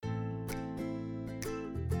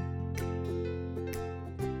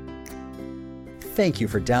Thank you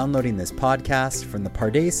for downloading this podcast from the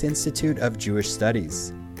Pardes Institute of Jewish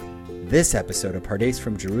Studies. This episode of Pardes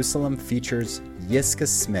from Jerusalem features Yiscah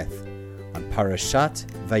Smith on Parashat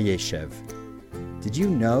Vayeshev. Did you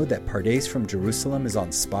know that Pardes from Jerusalem is on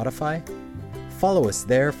Spotify? Follow us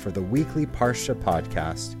there for the weekly Parsha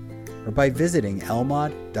podcast or by visiting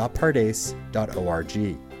elmad.pardes.org.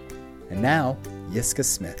 And now, Yiscah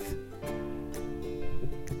Smith.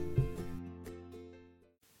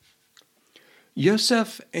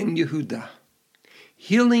 Yosef and Yehuda,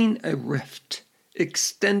 healing a rift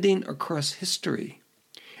extending across history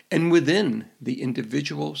and within the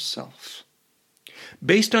individual self.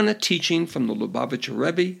 Based on a teaching from the Lubavitcher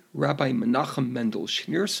Rebbe, Rabbi Menachem Mendel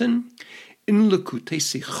Schneerson, in Likutei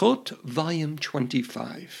Sichot, Volume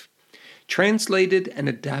 25, translated and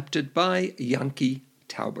adapted by Yanki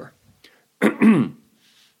Tauber.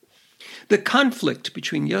 The conflict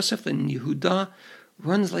between Yosef and Yehuda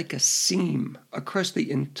runs like a seam across the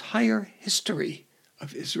entire history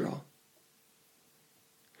of Israel.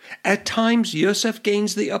 At times, Yosef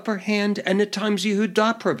gains the upper hand, and at times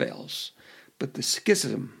Yehuda prevails, but the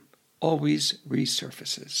schism always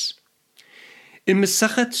resurfaces. In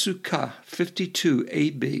Masechet Sukkah 52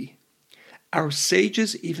 AB, our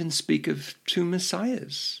sages even speak of two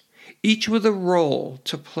messiahs, each with a role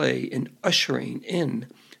to play in ushering in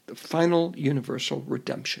the final universal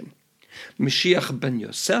redemption. Mashiach ben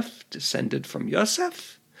Yosef, descended from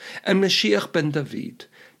Yosef, and Mashiach ben David,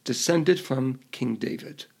 descended from King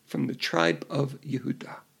David, from the tribe of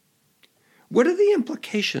Yehuda. What are the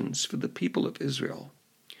implications for the people of Israel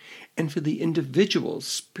and for the individual's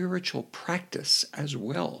spiritual practice as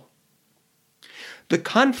well? The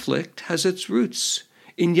conflict has its roots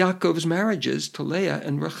in Yaakov's marriages to Leah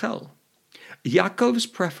and Rachel. Yaakov's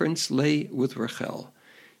preference lay with Rachel.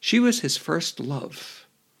 She was his first love,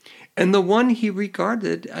 and the one he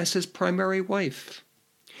regarded as his primary wife.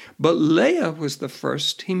 But Leah was the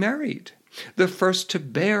first he married, the first to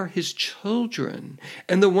bear his children,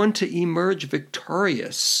 and the one to emerge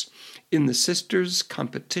victorious in the sisters'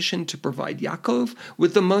 competition to provide Yaakov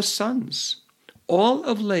with the most sons. All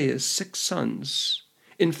of Leah's 6 sons,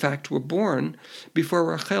 in fact, were born before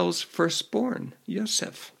Rachel's firstborn,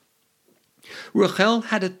 Yosef. Rachel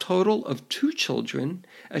had a total of 2 children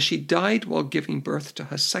as she died while giving birth to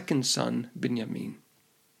her second son, Binyamin.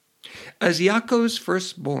 As Yaakov's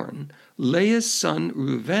firstborn, Leah's son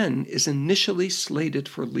Reuven is initially slated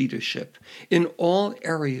for leadership in all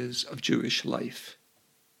areas of Jewish life.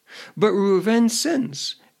 But Reuven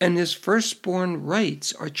sins, and his firstborn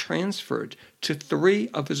rights are transferred to 3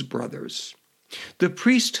 of his brothers. The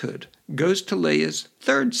priesthood goes to Leah's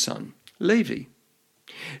 3rd son, Levi.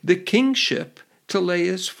 The kingship to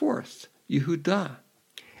Leah's 4th, Yehuda,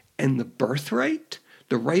 and the birthright,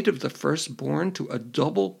 the right of the firstborn to a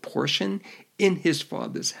double portion in his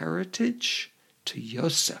father's heritage, to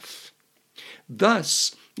Yosef.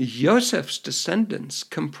 Thus, Yosef's descendants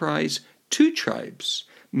comprise 2 tribes,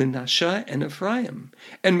 Manasseh and Ephraim,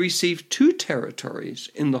 and receive 2 territories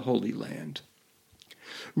in the Holy Land.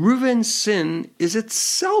 Reuven's sin is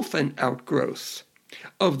itself an outgrowth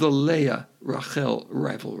of the Leah-Rachel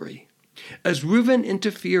rivalry, as Reuven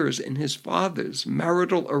interferes in his father's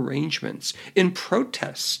marital arrangements in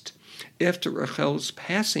protest after Rachel's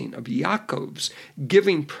passing of Yaakov's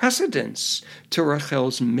giving precedence to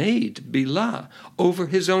Rachel's maid, Bilhah, over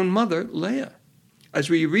his own mother, Leah, as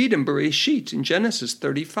we read in Bereshit in Genesis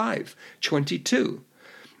 35:22.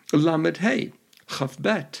 Lamed Hey, Chaf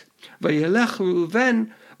Bet, Vayelech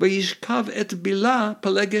Reuven, Vayishkav et Bilhah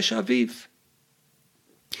Pelegesh Aviv.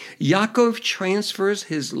 Yaakov transfers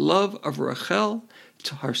his love of Rachel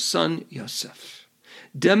to her son Yosef,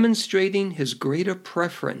 demonstrating his greater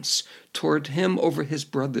preference toward him over his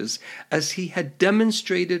brothers, as he had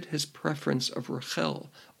demonstrated his preference of Rachel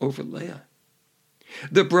over Leah.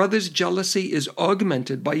 The brothers' jealousy is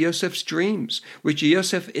augmented by Yosef's dreams, which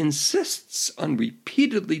Yosef insists on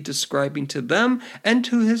repeatedly describing to them and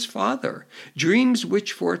to his father, dreams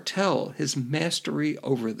which foretell his mastery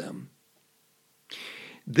over them.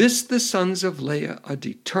 This the sons of Leah are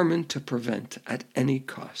determined to prevent at any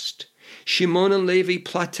cost. Shimon and Levi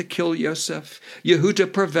plot to kill Yosef.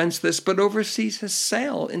 Yehuda prevents this, but oversees his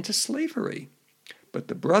sale into slavery. But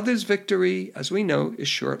the brothers' victory, as we know, is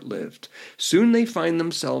short-lived. Soon they find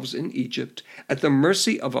themselves in Egypt at the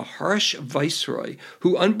mercy of a harsh viceroy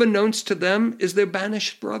who, unbeknownst to them, is their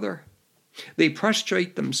banished brother. They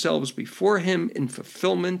prostrate themselves before him in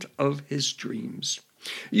fulfillment of his dreams.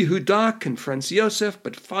 Yehuda confronts Yosef,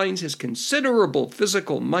 but finds his considerable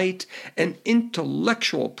physical might and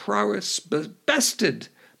intellectual prowess bested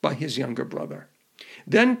by his younger brother.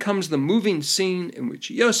 Then comes the moving scene in which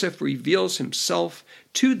Yosef reveals himself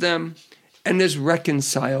to them and is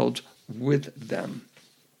reconciled with them.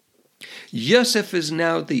 Yosef is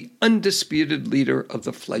now the undisputed leader of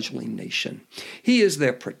the fledgling nation. He is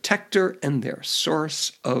their protector and their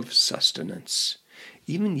source of sustenance.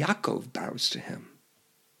 Even Yaakov bows to him.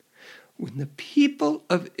 When the people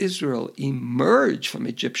of Israel emerge from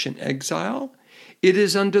Egyptian exile, it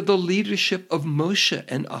is under the leadership of Moshe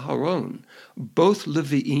and Aharon, both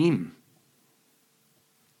Levi'im.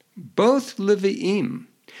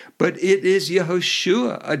 But it is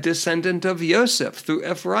Yehoshua, a descendant of Yosef through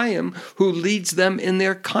Ephraim, who leads them in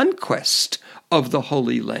their conquest of the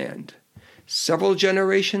Holy Land. Several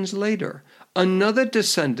generations later, another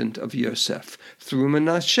descendant of Yosef through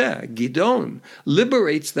Manasseh, Gidon,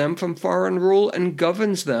 liberates them from foreign rule and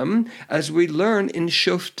governs them, as we learn in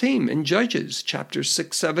Shoftim in Judges, chapters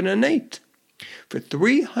 6, 7, and 8. For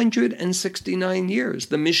 369 years,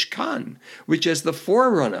 the Mishkan, which is the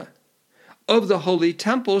forerunner of the Holy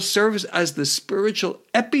Temple, serves as the spiritual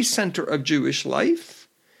epicenter of Jewish life,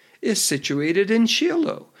 is situated in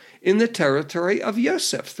Shiloh, in the territory of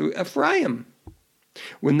Yosef through Ephraim.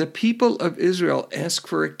 When the people of Israel ask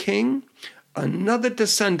for a king, another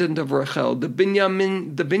descendant of Rachel, the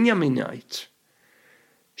Binyaminite,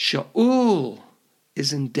 Shaul,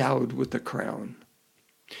 is endowed with the crown.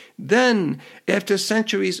 Then, after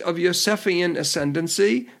centuries of Yosefian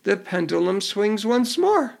ascendancy, the pendulum swings once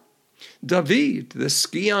more. David, the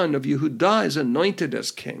scion of Yehudah, is anointed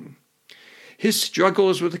as king. His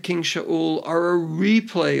struggles with King Shaul are a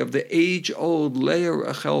replay of the age-old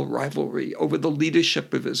Leah-Rachel rivalry over the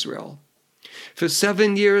leadership of Israel. For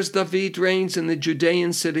 7 years, David reigns in the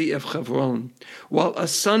Judean city of Hebron, while a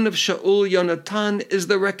son of Shaul, Yonatan, is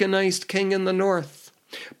the recognized king in the north.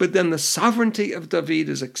 But then the sovereignty of David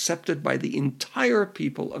is accepted by the entire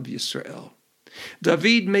people of Israel.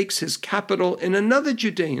 David makes his capital in another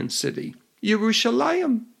Judean city,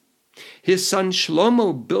 Yerushalayim. His son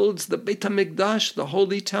Shlomo builds the Beit HaMikdash, the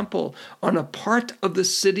Holy Temple, on a part of the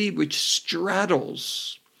city which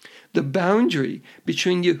straddles the boundary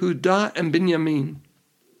between Yehudah and Binyamin.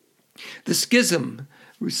 The schism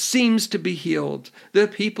seems to be healed, the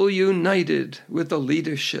people united with the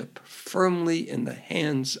leadership firmly in the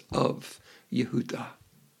hands of Yehudah.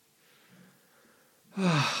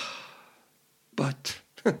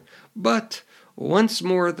 But once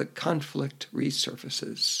more the conflict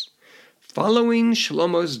resurfaces. Following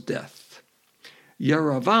Shlomo's death,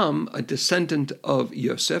 Yeravam, a descendant of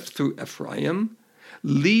Yosef through Ephraim,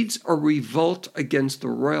 leads a revolt against the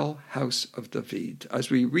royal house of David, as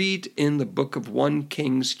we read in the book of 1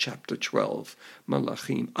 Kings, chapter 12,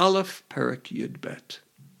 Malachim Aleph, Perek Yud Bet.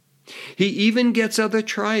 He even gets other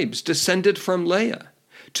tribes descended from Leah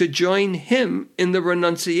to join him in the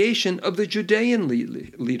renunciation of the Judean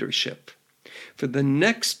leadership. For the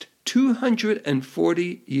next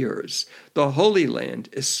 240 years, the Holy Land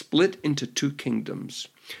is split into two kingdoms.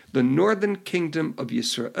 The northern kingdom of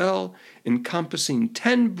Yisrael, encompassing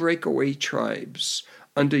 10 breakaway tribes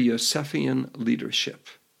under Yosefian leadership,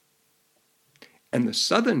 and the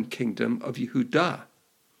southern kingdom of Yehudah.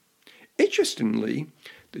 Interestingly,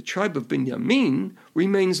 the tribe of Binyamin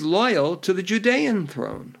remains loyal to the Judean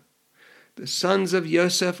throne. The sons of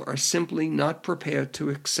Yosef are simply not prepared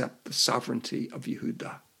to accept the sovereignty of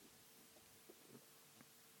Yehudah.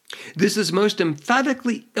 This is most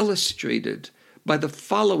emphatically illustrated by the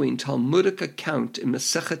following Talmudic account in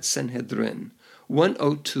Masechet Sanhedrin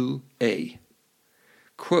 102a.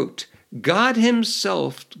 Quote, God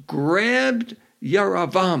himself grabbed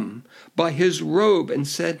Yeravam by his robe and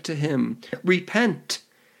said to him, repent,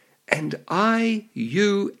 and I,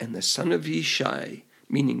 you, and the son of Yishai,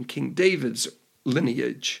 meaning King David's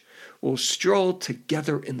lineage, will stroll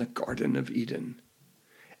together in the Garden of Eden.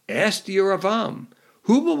 Asked Yeravam,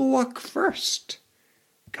 who will walk first?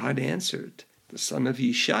 God answered, the son of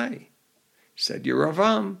Yishai. Said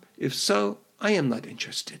Yeravam, if so, I am not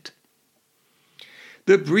interested.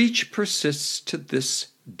 The breach persists to this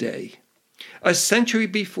day. A century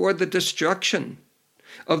before the destruction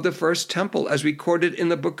of the first temple, as recorded in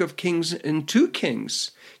the book of Kings, in 2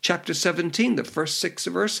 Kings, chapter 17, the first 6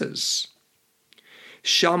 verses.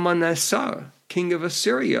 Shalmaneser, king of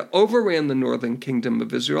Assyria, overran the northern kingdom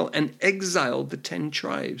of Israel and exiled the 10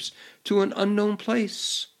 tribes to an unknown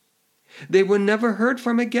place. They were never heard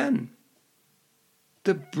from again.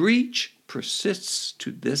 The breach persists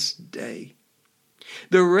to this day.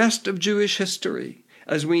 The rest of Jewish history,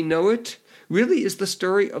 as we know it, really is the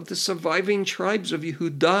story of the surviving tribes of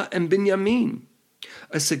Yehudah and Binyamin,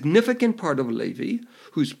 A significant part of Levi,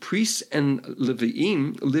 whose priests and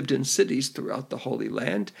Leviim lived in cities throughout the Holy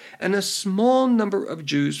Land, and a small number of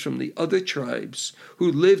Jews from the other tribes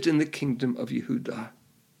who lived in the kingdom of Yehudah.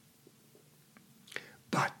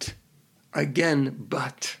 But,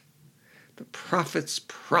 the prophets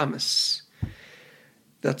promise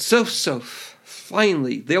that sof,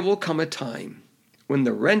 finally, there will come a time when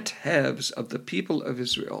the rent halves of the people of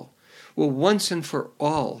Israel will once and for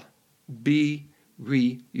all be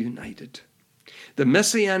reunited. The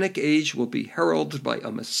Messianic age will be heralded by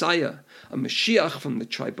a Messiah, a Mashiach from the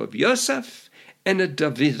tribe of Yosef, and a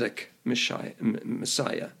Davidic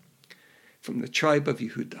Messiah from the tribe of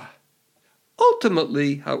Yehudah.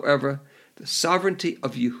 Ultimately, however, the sovereignty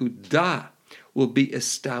of Yehudah will be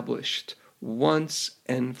established once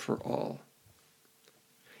and for all.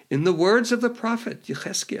 In the words of the prophet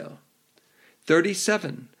Yechezkel,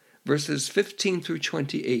 37, verses 15 through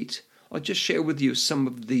 28, I'll just share with you some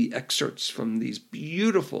of the excerpts from these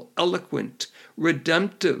beautiful, eloquent,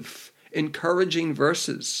 redemptive, encouraging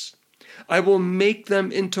verses. I will make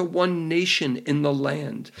them into one nation in the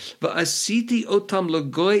land. Va'asiti otam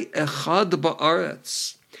l'goy echad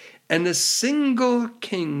ba'aretz. And a single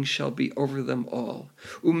king shall be over them all.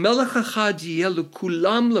 Umelech echad yeh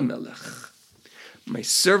kulam lemelech. My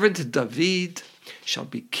servant David shall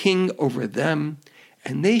be king over them,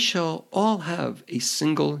 and they shall all have a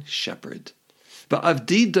single shepherd.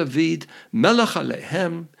 Va'avdi David melech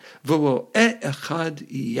alehem, v'ro'eh echad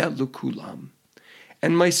yeh kulam.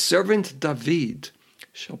 And my servant David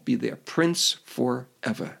shall be their prince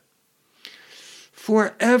forever.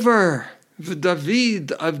 Forever, v'David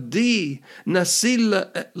avdi nasi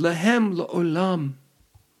lehem la'olam.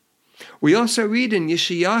 We also read in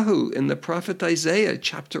Yeshayahu, in the prophet Isaiah,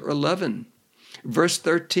 chapter 11, verse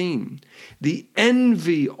 13, the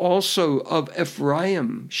envy also of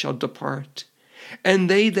Ephraim shall depart, and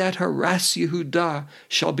they that harass Yehudah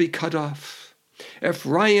shall be cut off.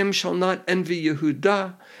 Ephraim shall not envy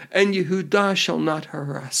Yehudah, and Yehudah shall not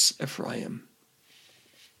harass Ephraim.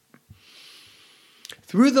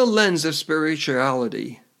 Through the lens of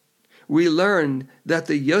spirituality, we learn that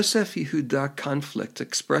the Yosef-Yehudah conflict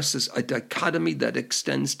expresses a dichotomy that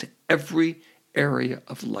extends to every area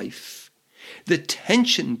of life. The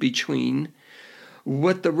tension between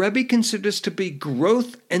what the Rebbe considers to be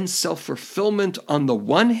growth and self-fulfillment on the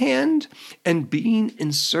one hand, and being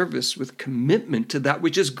in service with commitment to that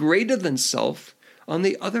which is greater than self on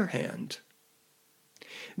the other hand.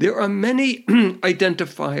 There are many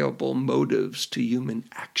identifiable motives to human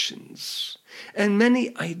actions, and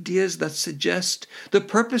many ideas that suggest the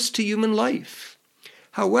purpose to human life.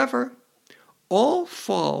 However, all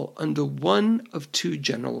fall under one of two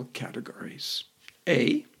general categories.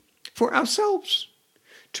 A, for ourselves,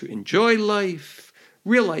 to enjoy life,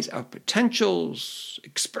 realize our potentials,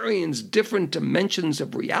 experience different dimensions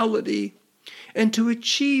of reality, and to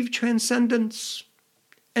achieve transcendence.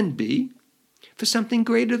 And B, for something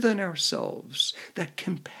greater than ourselves that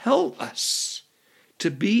compel us to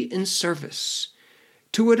be in service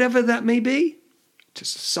to whatever that may be, to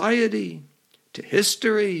society, to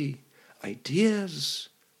history, ideas,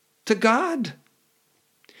 to God.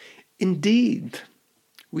 Indeed,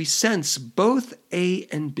 we sense both A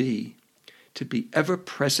and B to be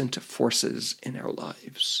ever-present forces in our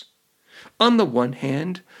lives. On the one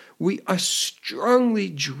hand, we are strongly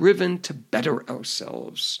driven to better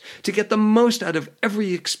ourselves, to get the most out of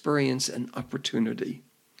every experience and opportunity.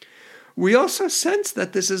 We also sense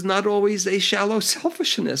that this is not always a shallow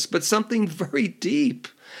selfishness, but something very deep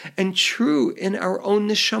and true in our own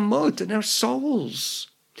neshamot, in our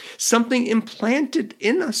souls, something implanted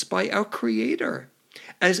in us by our Creator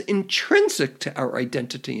as intrinsic to our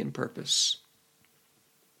identity and purpose.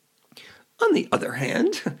 On the other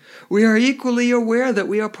hand, we are equally aware that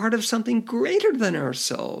we are part of something greater than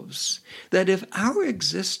ourselves, that if our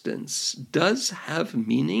existence does have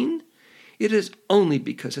meaning, it is only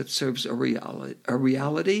because it serves a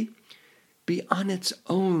reality beyond its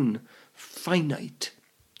own finite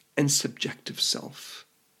and subjective self.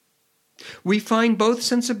 We find both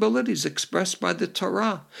sensibilities expressed by the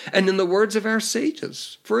Torah and in the words of our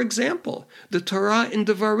sages. For example, the Torah in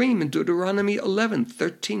Devarim in Deuteronomy 11,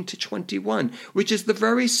 13 to 21, which is the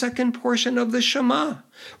very second portion of the Shema,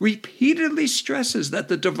 repeatedly stresses that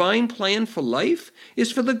the divine plan for life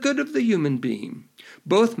is for the good of the human being,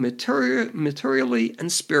 both materially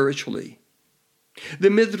and spiritually.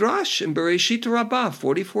 The Midrash in Bereshit Rabbah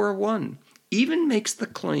 44:1 even makes the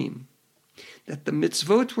claim that the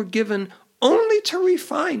mitzvot were given only to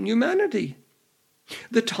refine humanity.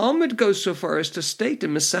 The Talmud goes so far as to state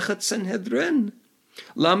in Masechet Sanhedrin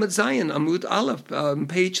Lamed Zayin, Amud Aleph,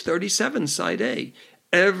 page 37, side A.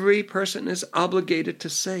 Every person is obligated to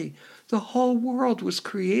say, the whole world was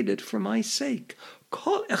created for my sake.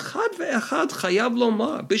 Kol echad ve'echad chayav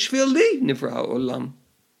lomar, b'shvil li nivra ha'olam.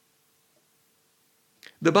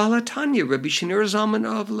 The Baal HaTanya, Rabbi Shneur Zalman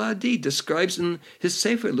of Ladi, describes in his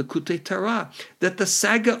Sefer Likutei Torah that the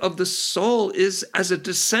saga of the soul is as a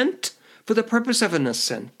descent for the purpose of an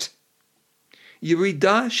ascent.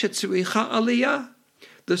 Yerida shetzricha aliyah.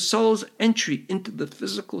 The soul's entry into the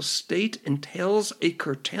physical state entails a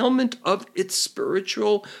curtailment of its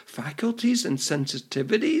spiritual faculties and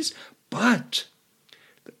sensitivities, but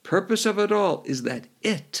the purpose of it all is that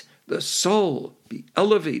it, the soul, be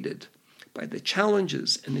elevated by the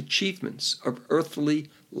challenges and achievements of earthly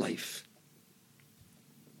life.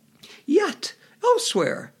 Yet,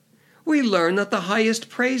 elsewhere, we learn that the highest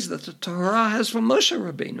praise that the Torah has for Moshe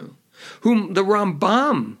Rabbeinu, whom the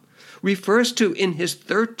Rambam refers to in his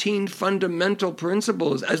 13 fundamental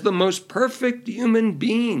principles as the most perfect human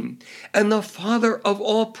being and the father of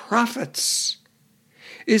all prophets,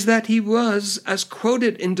 is that he was, as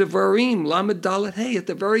quoted in Devarim, Lamed Dalet Hey, at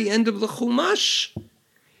the very end of the Chumash,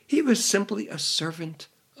 he was simply a servant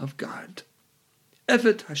of God.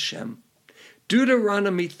 Eved Hashem.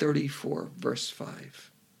 Deuteronomy 34, verse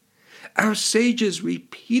 5. Our sages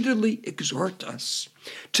repeatedly exhort us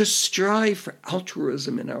to strive for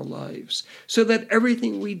altruism in our lives, so that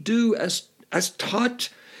everything we do, as taught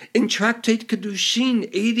in Tractate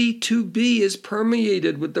Kedushin 82b, is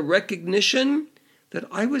permeated with the recognition that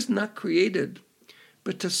I was not created,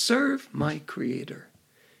 but to serve my Creator.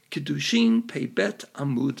 Kedushin Pei Bet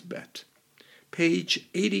Amud Bet, page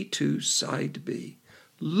 82, side B.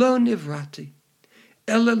 Lo nivrati,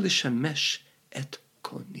 ela lishamesh et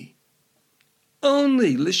koni.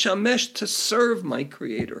 Only lishamesh, to serve my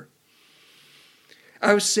Creator.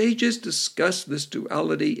 Our sages discuss this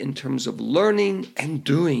duality in terms of learning and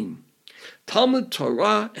doing, Talmud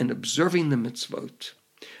Torah and observing the mitzvot.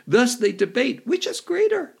 Thus they debate which is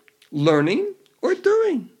greater, learning or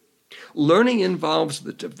doing. Learning involves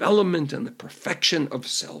the development and the perfection of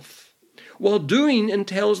self, while doing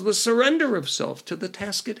entails the surrender of self to the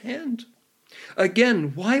task at hand.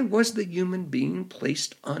 Again, why was the human being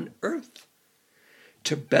placed on earth?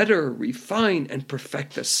 To better refine and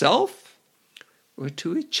perfect the self, or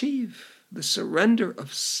to achieve the surrender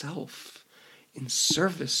of self in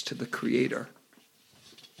service to the Creator?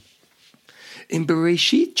 In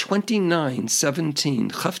Bereshit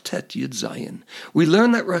 29:17, Chavtet Yud Zayin, we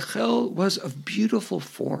learn that Rachel was of beautiful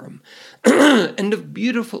form and of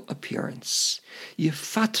beautiful appearance.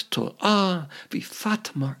 Yifat Torah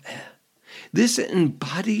v'fat mar'eh. This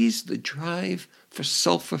embodies the drive for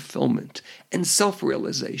self-fulfillment and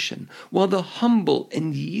self-realization, while the humble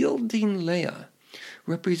and yielding Leah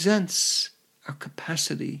represents our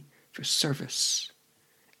capacity for service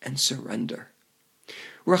and surrender.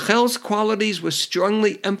 Rachel's qualities were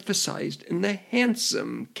strongly emphasized in the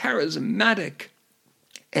handsome, charismatic,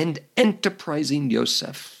 and enterprising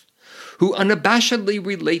Yosef, who unabashedly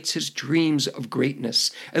relates his dreams of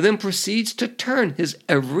greatness and then proceeds to turn his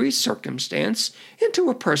every circumstance into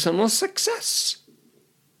a personal success.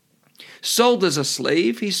 Sold as a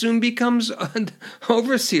slave, he soon becomes an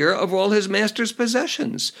overseer of all his master's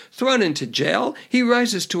possessions. Thrown into jail, he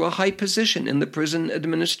rises to a high position in the prison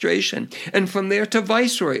administration, and from there to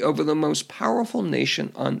viceroy over the most powerful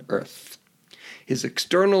nation on earth. His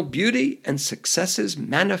external beauty and successes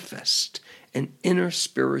manifest an inner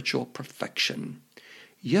spiritual perfection.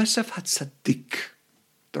 Yosef HaTzadik,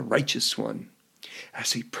 the righteous one,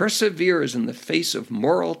 as he perseveres in the face of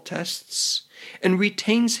moral tests and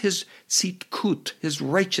retains his tzidkut, his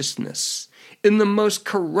righteousness, in the most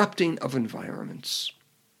corrupting of environments.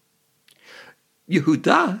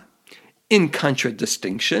 Yehuda, in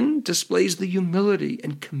contradistinction, displays the humility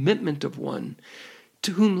and commitment of one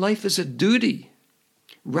to whom life is a duty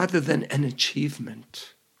rather than an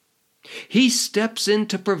achievement. He steps in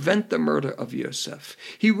to prevent the murder of Yosef.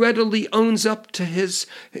 He readily owns up to his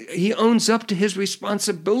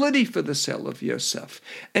responsibility for the sale of Yosef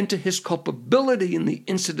and to his culpability in the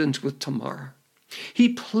incident with Tamar. He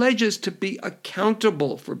pledges to be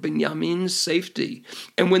accountable for Binyamin's safety,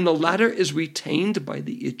 and when the latter is retained by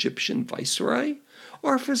the Egyptian viceroy,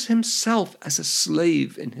 offers himself as a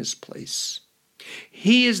slave in his place.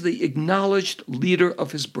 He is the acknowledged leader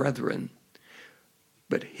of his brethren,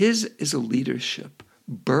 but his is a leadership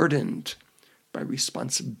burdened by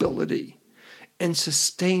responsibility and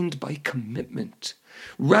sustained by commitment,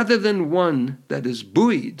 rather than one that is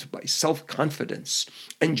buoyed by self-confidence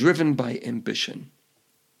and driven by ambition.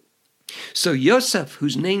 So Yosef,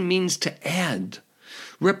 whose name means to add,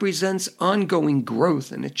 represents ongoing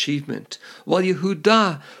growth and achievement, while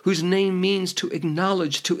Yehuda, whose name means to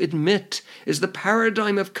acknowledge, to admit, is the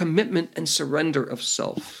paradigm of commitment and surrender of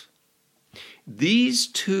self. These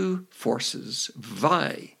two forces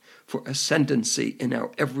vie for ascendancy in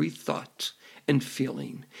our every thought and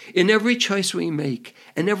feeling, in every choice we make,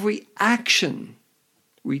 and every action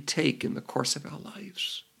we take in the course of our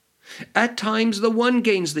lives. At times, the one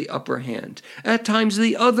gains the upper hand. At times,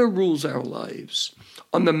 the other rules our lives.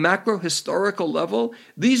 On the macro-historical level,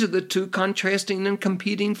 these are the two contrasting and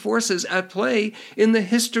competing forces at play in the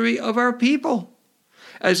history of our people,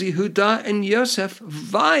 as Yehuda and Yosef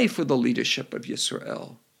vie for the leadership of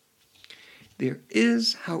Yisrael. There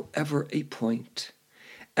is, however, a point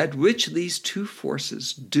at which these two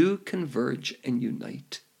forces do converge and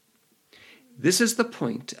unite. This is the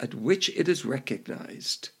point at which it is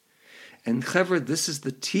recognized. And Chaver, this is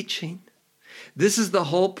the teaching. This is the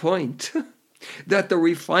whole point, that the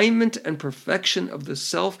refinement and perfection of the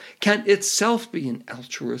self can itself be an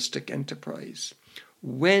altruistic enterprise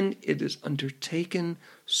when it is undertaken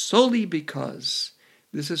solely because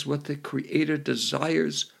this is what the Creator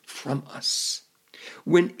desires from us.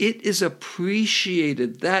 When it is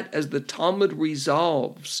appreciated that, as the Talmud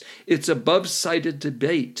resolves its above-cited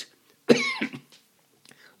debate,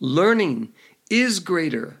 learning is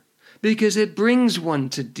greater because it brings one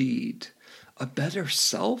to deed, a better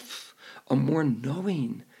self, a more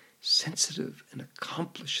knowing, sensitive, and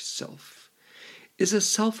accomplished self, is a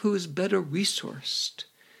self who is better resourced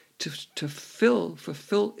to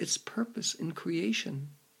fulfill its purpose in creation.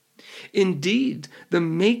 Indeed, the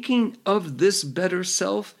making of this better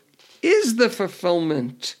self is the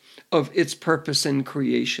fulfillment of its purpose in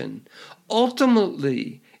creation.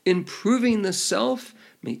 Ultimately, improving the self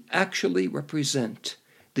may actually represent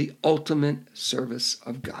the ultimate service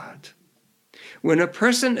of God. When a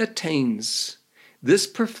person attains this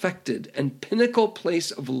perfected and pinnacle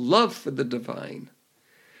place of love for the divine,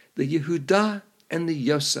 the Yehuda and the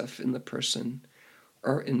Yosef in the person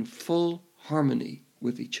are in full harmony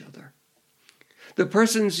with each other. The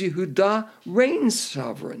person's Yehuda reigns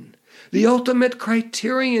sovereign. The ultimate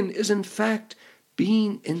criterion is, in fact,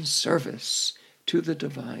 being in service to the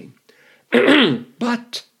divine.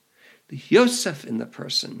 But the Yosef in the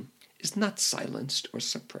person is not silenced or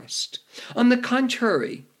suppressed. On the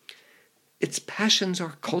contrary, its passions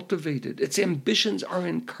are cultivated, its ambitions are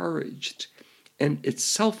encouraged, and its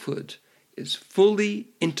selfhood is fully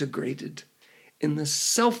integrated in the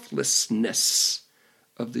selflessness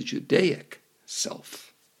of the Judaic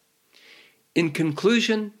self. In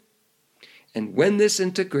conclusion, and when this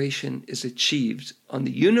integration is achieved on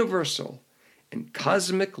the universal and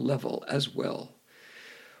cosmic level as well,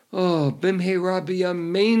 Bimhei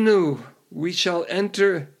B'Yameinu, we shall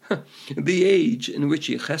enter the age in which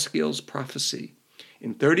Yechezkel's prophecy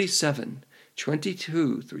in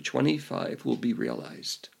 37:22 through 25 will be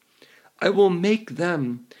realized. I will make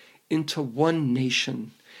them into one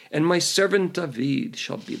nation, and my servant David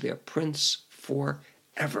shall be their prince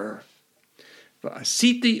forever.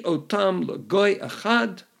 V'asiti otam l'goy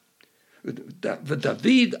echad,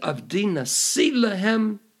 v'David avdi nasi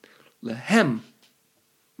lehem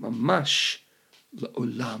mamash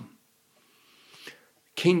le'olam.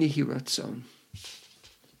 Ken Yehi Ratzon.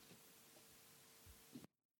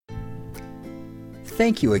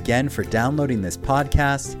 Thank you again for downloading this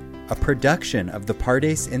podcast, a production of the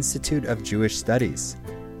Pardes Institute of Jewish Studies.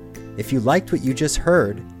 If you liked what you just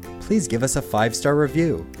heard, please give us a 5-star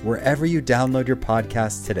review wherever you download your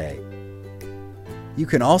podcast today. You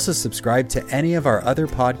can also subscribe to any of our other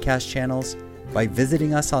podcast channels by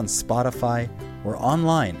visiting us on Spotify or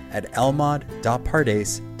online at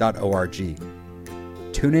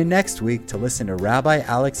elmad.pardes.org. Tune in next week to listen to Rabbi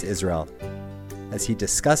Alex Israel as he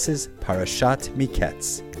discusses Parashat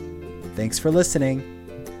Miketz. Thanks for listening.